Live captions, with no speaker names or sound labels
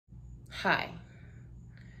Hi,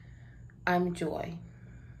 I'm Joy,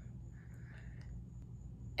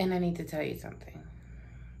 and I need to tell you something.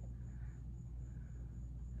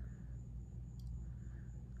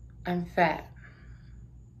 I'm fat.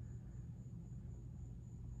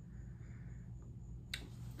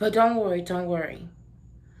 But don't worry.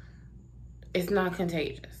 It's not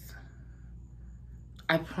contagious.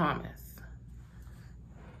 I promise.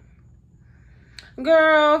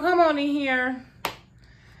 Girl, come on in here.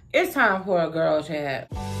 It's time for a girl chat.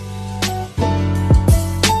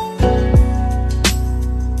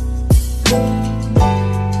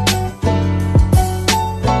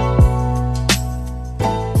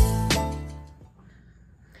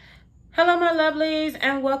 Hello my lovelies,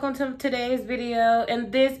 and welcome to today's video,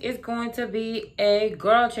 and this is going to be a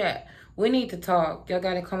girl chat. We need to talk. Y'all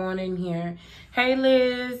gotta come on in here. Hey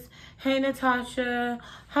Liz, hey Natasha,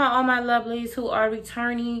 hi all my lovelies who are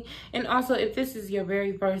returning, and also if this is your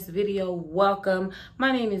very first video, welcome.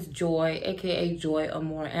 My name is Joy, aka Joy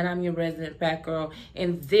Amor, and I'm your resident fat girl,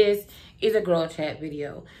 and this is a girl chat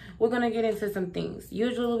video. We're gonna get into some things.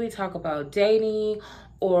 Usually we talk about dating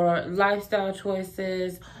or lifestyle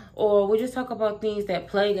choices, or we just talk about things that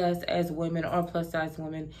plague us as women or plus size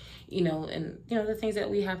women, and the things that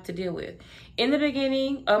we have to deal with. In the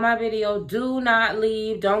beginning of my video, do not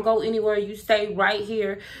leave. Don't go anywhere. You stay right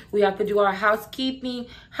here. We have to do our housekeeping,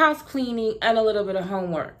 house cleaning, and a little bit of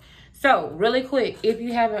homework. So really quick, if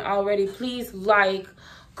you haven't already, please like,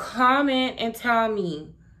 comment, and tell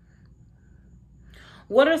me,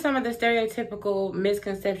 what are some of the stereotypical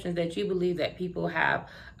misconceptions that you believe that people have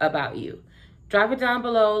about you? Drop it down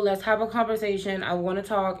below. Let's have a conversation. I want to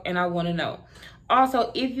talk and I want to know.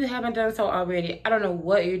 Also, if you haven't done so already, I don't know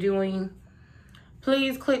what you're doing.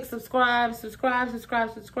 Please click subscribe.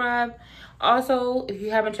 Also, if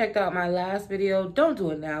you haven't checked out my last video, don't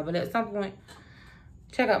do it now, but at some point,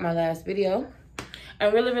 check out my last video.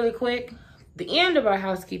 And really quick, the end of our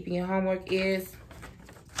housekeeping and homework is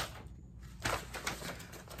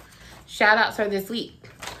shout outs for this week.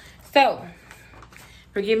 So,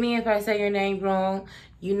 forgive me if I say your name wrong.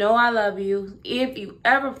 You know I love you. If you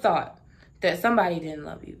ever thought that somebody didn't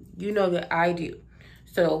love you, you know that I do.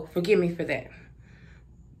 So, forgive me for that.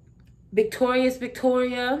 Victorious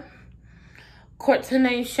Victoria,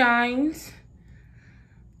 Courtenay Shines,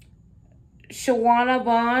 Shawana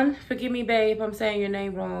Bond. Forgive me, babe, if I'm saying your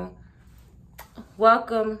name wrong.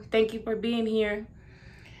 Welcome. Thank you for being here.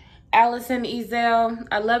 Allison Ezel,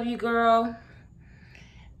 I love you, girl.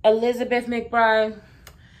 Elizabeth McBride,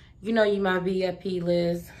 you know you my VIP,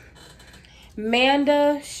 Liz.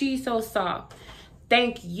 Manda, she's so soft.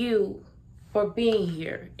 Thank you for being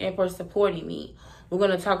here and for supporting me. We're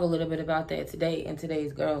going to talk a little bit about that today in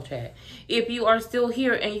today's girl chat. If you are still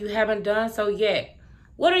here and you haven't done so yet,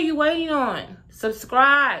 what are you waiting on?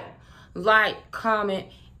 Subscribe, like, comment,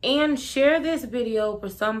 and share this video for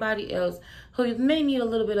somebody else who may need a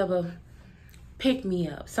little bit of a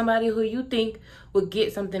pick-me-up. Somebody who you think would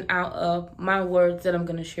get something out of my words that I'm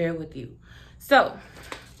going to share with you. So,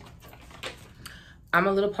 I'm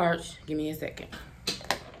a little parched. Give me a second.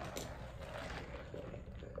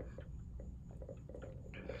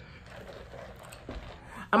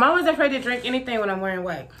 I'm always afraid to drink anything when I'm wearing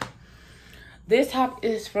white. This top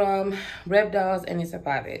is from Reb Dolls, and it's a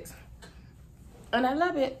 5X. And I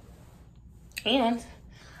love it. And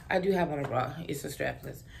I do have on a bra. It's a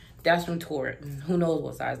strapless. That's from Torrid. Who knows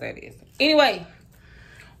what size that is. Anyway,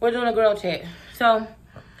 we're doing a girl chat. So,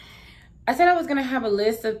 I said I was going to have a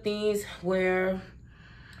list of things where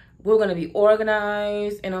we're going to be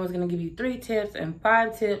organized. And I was going to give you 3 tips and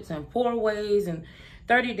 5 tips and 4 ways and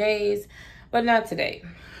 30 days. But not today.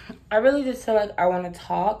 I really just feel like I want to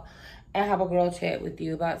talk and have a girl chat with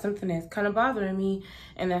you about something that's kind of bothering me.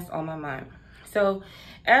 And that's on my mind. So,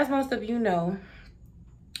 as most of you know,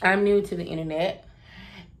 I'm new to the internet,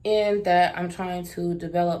 in that I'm trying to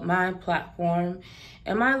develop my platform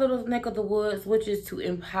and my little neck of the woods, which is to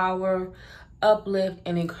empower, uplift,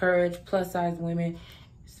 and encourage plus size women,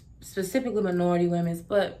 specifically minority women,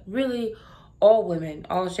 but really all women,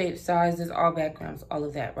 all shapes, sizes, all backgrounds, all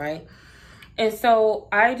of that, right? And so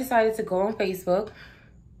I decided to go on Facebook.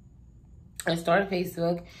 I started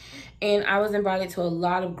Facebook, and I was invited to a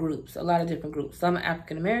lot of groups, a lot of different groups. Some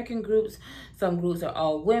African-American groups, some groups are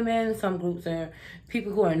all women, some groups are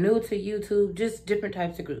people who are new to YouTube, just different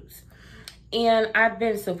types of groups. And I've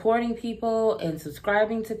been supporting people and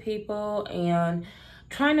subscribing to people and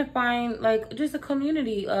trying to find like just a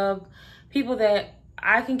community of people that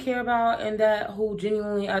I can care about and that who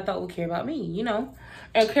genuinely I thought would care about me,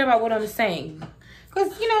 and care about what I'm saying.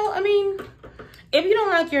 Because, if you don't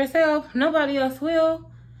like yourself, nobody else will.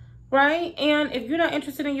 right? And if you're not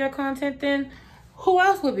interested in your content, then who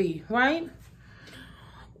else would be, right?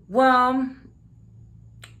 Well,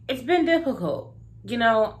 it's been difficult. You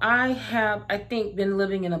know, I think, been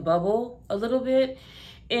living in a bubble a little bit,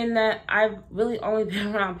 in that I've really only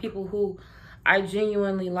been around people who I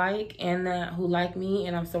genuinely like and who like me,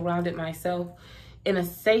 and I've surrounded myself in a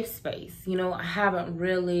safe space. You know, I haven't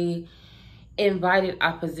really invited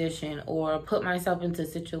opposition or put myself into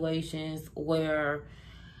situations where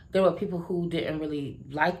there were people who didn't really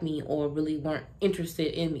like me or really weren't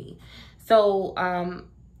interested in me. So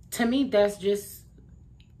to me, that's just,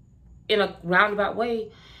 in a roundabout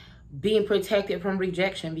way, being protected from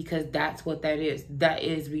rejection, because that's what that is. That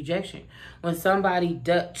is rejection. When somebody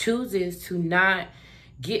chooses to not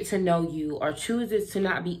get to know you, or chooses to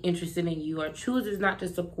not be interested in you, or chooses not to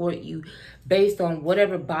support you based on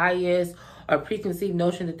whatever bias or preconceived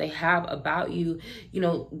notion that they have about you, you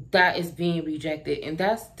know, that is being rejected. And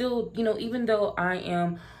that's still, you know, even though I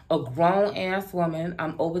am a grown ass woman,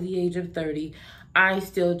 I'm over the age of 30, I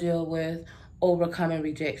still deal with overcoming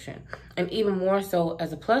rejection. And even more so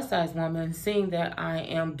as a plus size woman, seeing that I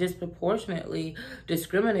am disproportionately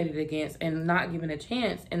discriminated against and not given a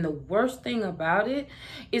chance. And the worst thing about it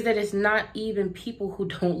is that it's not even people who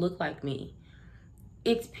don't look like me.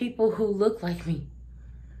 It's people who look like me.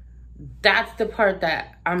 That's the part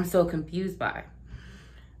that I'm so confused by.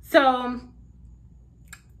 So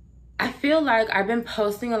I feel like I've been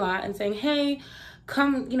posting a lot and saying, hey,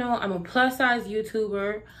 come, you know, I'm a plus size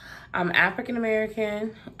YouTuber. I'm African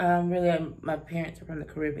American. My parents are from the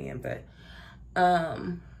Caribbean, but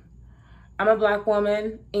I'm a Black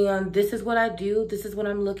woman, and this is what I do. This is what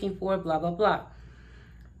I'm looking for, blah, blah, blah.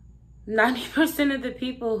 90% of the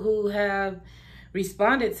people who have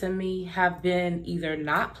responded to me have been either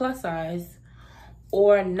not plus size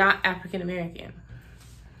or not African American.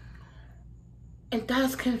 And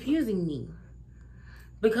that's confusing me,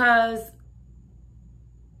 because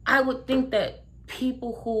I would think that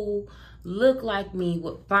people who look like me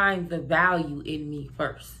would find the value in me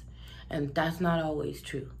first. And that's not always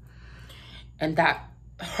true. And that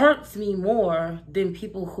hurts me more than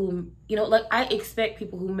people who, you know, like, I expect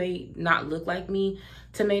people who may not look like me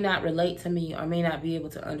to may not relate to me or may not be able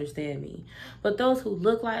to understand me. But those who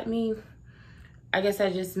look like me, I guess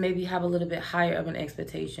I just maybe have a little bit higher of an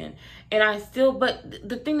expectation. And but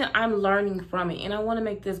the thing that I'm learning from it, and I want to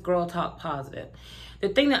make this girl talk positive. The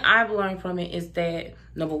thing that I've learned from it is that,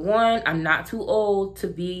 number one, I'm not too old to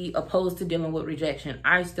be opposed to dealing with rejection.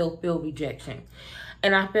 I still feel rejection.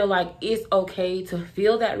 And I feel like it's okay to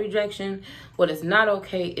feel that rejection. What is not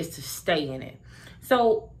okay is to stay in it.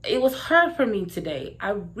 So it was hard for me today.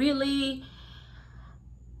 I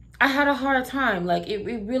had a hard time. Like, it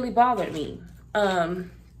really bothered me. And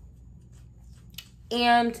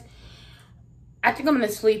I think I'm going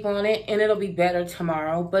to sleep on it, and it'll be better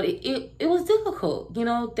tomorrow. But it was difficult, you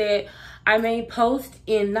know, that I made posts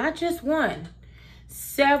in not just one,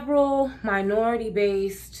 several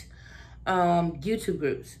minority-based YouTube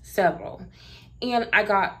groups, several. And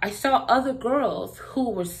I saw other girls who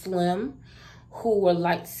were slim, who were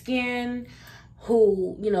light-skinned,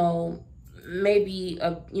 who, you know, maybe,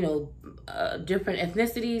 different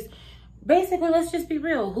ethnicities. Basically, let's just be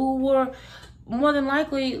real, who were more than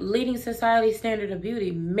likely leading society's standard of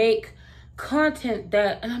beauty, make content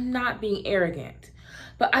that, and I'm not being arrogant,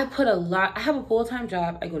 but I have a full-time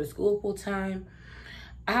job. I go to school full-time.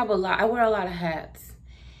 I wear a lot of hats,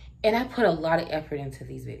 and I put a lot of effort into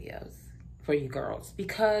these videos for you girls,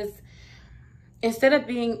 because instead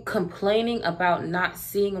of complaining about not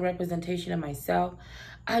seeing a representation of myself,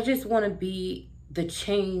 I just want to be the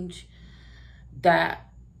change that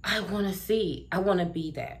I want to see. I want to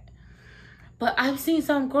be that. But I've seen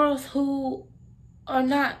some girls who are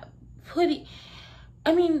not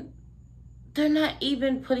they're not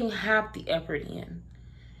even putting half the effort in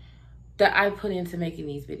that I put into making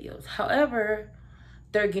these videos. However,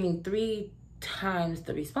 they're getting 3 times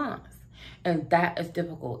the response. And that is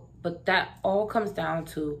difficult. But that all comes down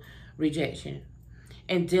to rejection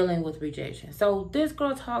and dealing with rejection. So this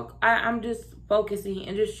girl talk, I'm just focusing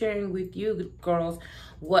and just sharing with you girls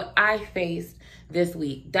what I faced this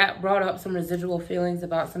week. That brought up some residual feelings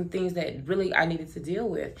about some things that really I needed to deal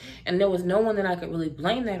with. And there was no one that I could really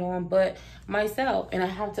blame that on but myself. And I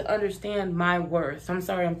have to understand my worth. I'm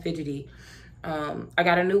sorry I'm fidgety. I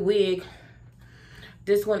got a new wig.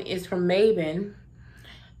 This one is from Maven.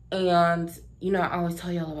 And, you know, I always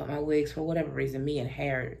tell y'all about my wigs. For whatever reason, me and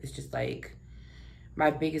hair is just like my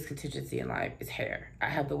biggest contingency in life is hair. I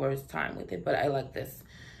have the worst time with it, but I like this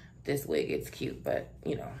wig. It's cute, but,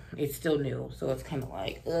 you know, it's still new. So it's kind of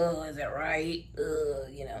like, is it right?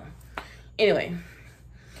 You know. Anyway,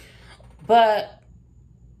 But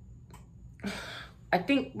I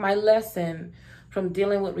think my lesson from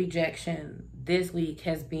dealing with rejection this week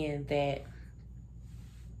has been that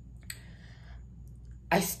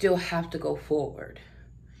I still have to go forward.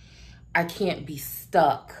 I can't be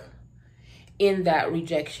stuck in that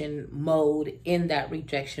rejection mode, in that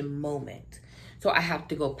rejection moment. So I have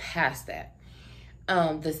to go past that.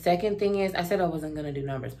 The second thing is, I said I wasn't going to do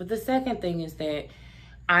numbers, but the second thing is that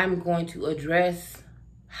I'm going to address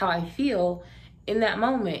how I feel in that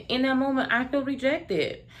moment. In that moment, I feel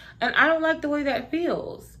rejected, and I don't like the way that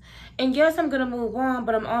feels. And yes, I'm going to move on,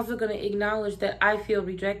 but I'm also going to acknowledge that I feel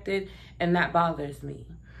rejected, and that bothers me.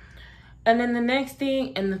 And then the next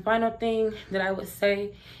thing and the final thing that I would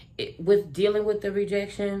say with dealing with the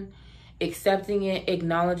rejection, accepting it,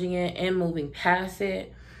 acknowledging it, and moving past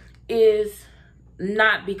it is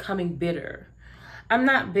not becoming bitter. I'm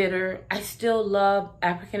not bitter. I still love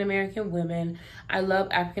African-American women. I love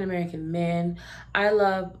African-American men. I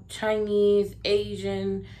love Chinese,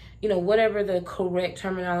 Asian, you know, whatever the correct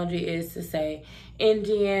terminology is to say,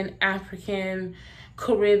 Indian, African,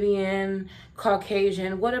 Caribbean,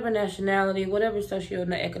 Caucasian, whatever nationality, whatever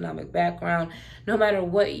socioeconomic background, no matter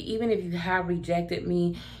what, even if you have rejected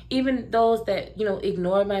me, even those that, you know,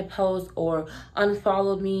 ignored my post or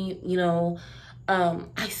unfollowed me, you know,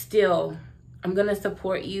 I'm going to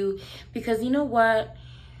support you, because you know what?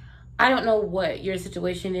 I don't know what your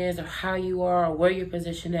situation is or how you are or where you're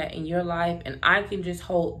positioned at in your life. And I can just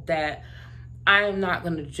hope that I am not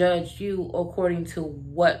going to judge you according to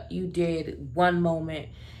what you did one moment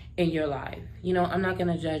in your life. You know, I'm not going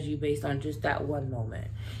to judge you based on just that one moment.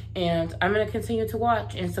 And I'm going to continue to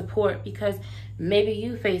watch and support, because maybe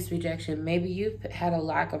you faced rejection. Maybe you've had a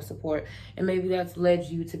lack of support, and maybe that's led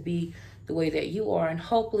you to be the way that you are. And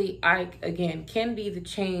hopefully I, again, can be the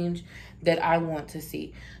change that I want to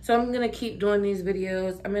see. So I'm going to keep doing these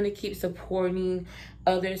videos. I'm going to keep supporting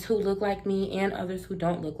others who look like me and others who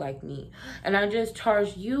don't look like me. And I just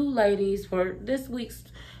charge you ladies for this week's,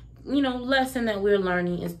 you know, lesson that we're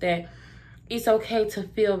learning is that it's okay to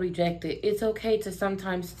feel rejected. It's okay to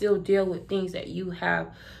sometimes still deal with things that you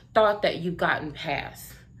have thought that you've gotten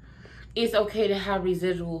past. It's okay to have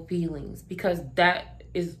residual feelings, because that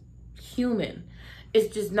is human.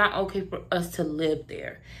 It's just not okay for us to live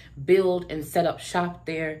there, build and set up shop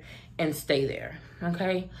there, and stay there.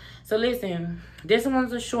 Okay? So listen, this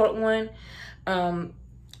one's a short one.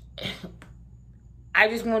 I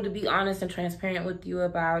just wanted to be honest and transparent with you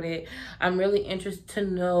about it. I'm really interested to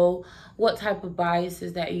know what type of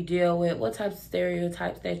biases that you deal with, what types of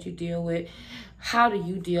stereotypes that you deal with. How do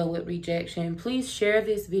you deal with rejection? Please share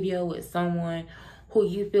this video with someone who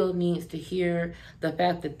you feel needs to hear the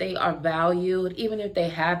fact that they are valued, even if they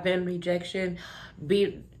have been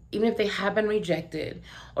even if they have been rejected,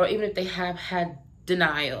 or even if they have had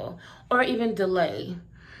denial or even delay.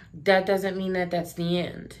 That doesn't mean that that's the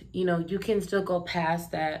end. You know, you can still go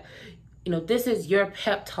past that. You know, this is your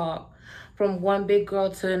pep talk from one big girl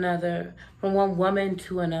to another, from one woman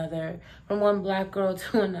to another, from one black girl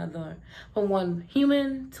to another, from one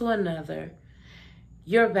human to another.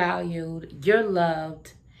 You're valued, you're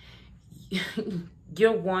loved,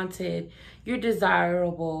 you're wanted, you're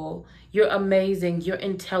desirable, you're amazing, you're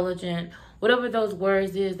intelligent. Whatever those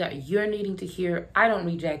words is that you're needing to hear, I don't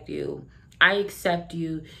reject you. I accept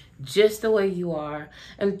you just the way you are.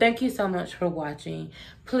 And thank you so much for watching.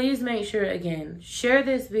 Please make sure, again, share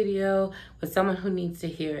this video with someone who needs to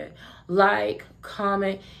hear it. Like,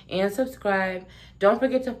 comment, and subscribe. Don't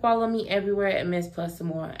forget to follow me everywhere at Miss Plus Some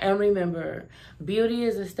More. And remember, beauty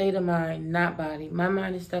is a state of mind, not body. My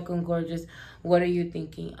mind is stuck on gorgeous. What are you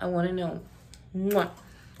thinking? I want to know. Mwah.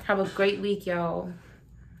 Have a great week, y'all.